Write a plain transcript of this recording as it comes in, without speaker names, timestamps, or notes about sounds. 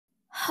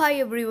Hi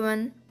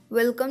everyone,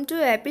 welcome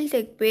to Apple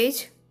Tech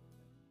page.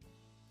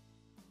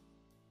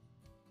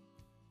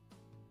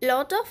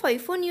 Lot of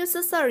iPhone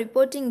users are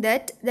reporting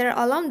that their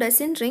alarm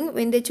doesn't ring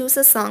when they choose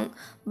a song,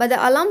 but the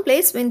alarm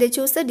plays when they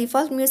choose the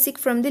default music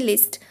from the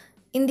list.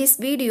 In this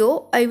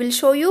video, I will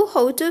show you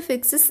how to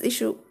fix this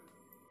issue.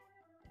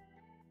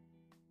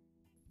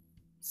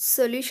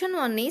 Solution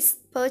 1 is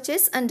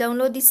purchase and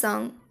download the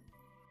song.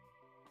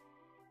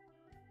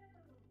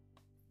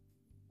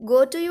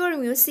 Go to your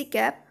music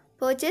app,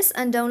 purchase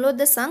and download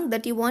the song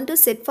that you want to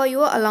set for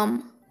your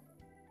alarm.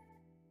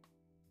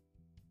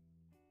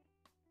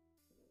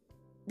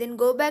 Then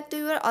go back to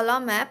your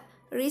alarm app,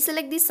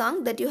 reselect the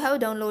song that you have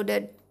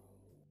downloaded.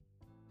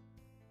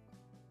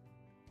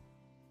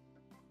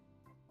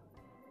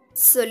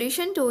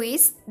 Solution 2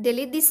 is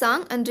delete the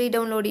song and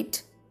re-download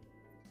it.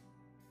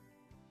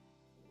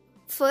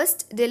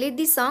 First, delete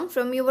the song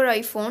from your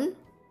iPhone.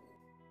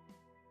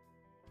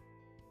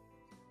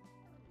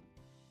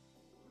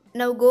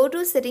 Now go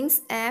to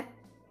Settings app.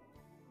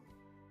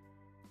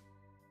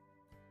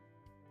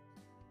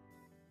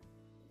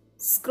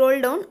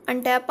 Scroll down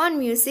and tap on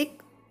Music.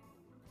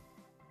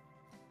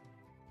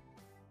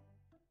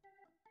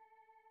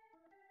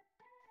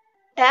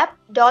 Tap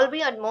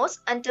Dolby Atmos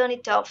and turn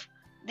it off.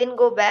 Then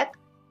go back.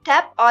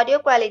 Tap Audio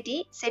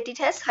Quality, set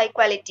it as High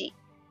Quality.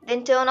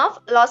 Then turn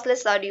off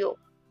Lossless Audio.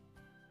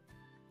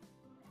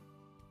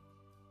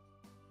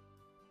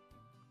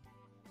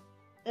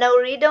 Now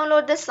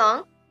re-download the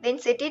song, then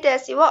set it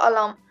as your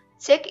alarm.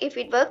 Check if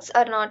it works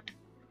or not.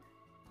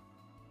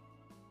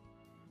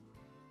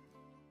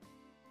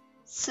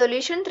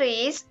 Solution 3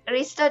 is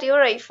restart your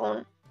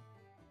iPhone.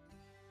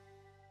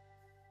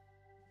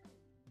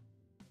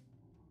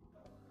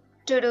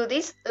 To do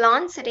this,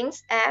 launch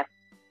Settings app.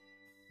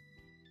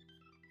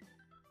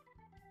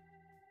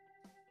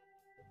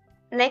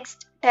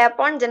 Next, tap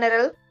on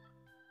General.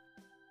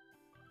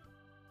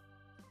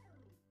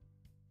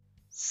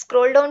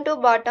 Scroll down to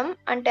bottom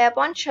and tap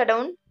on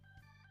Shutdown.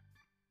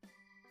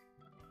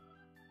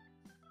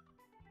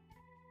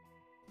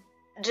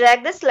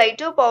 Drag the slide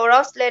to power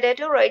off slider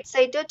to right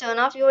side to turn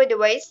off your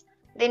device,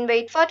 then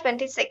wait for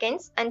 20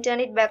 seconds and turn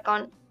it back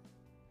on.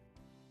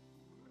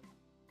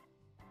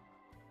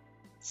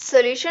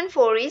 Solution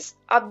 4 is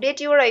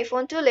update your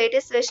iPhone to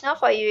latest version of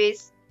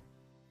iOS.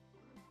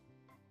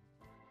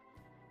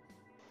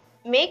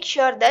 Make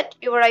sure that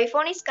your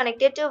iPhone is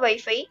connected to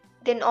Wi-Fi,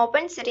 then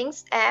open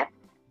Settings app.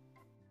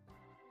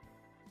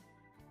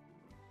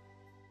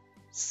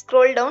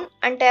 Scroll down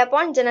and tap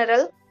on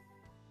General.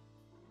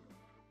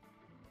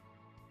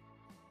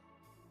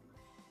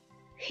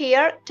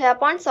 Here,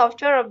 tap on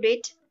Software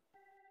Update.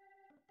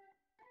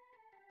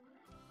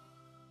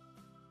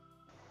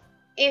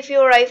 If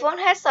your iPhone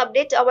has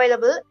update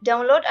available,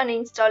 download and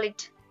install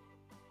it.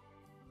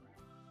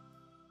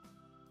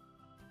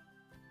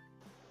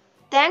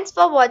 Thanks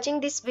for watching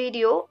this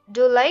video.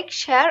 Do like,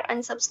 share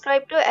and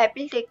subscribe to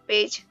Apple Tech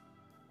page.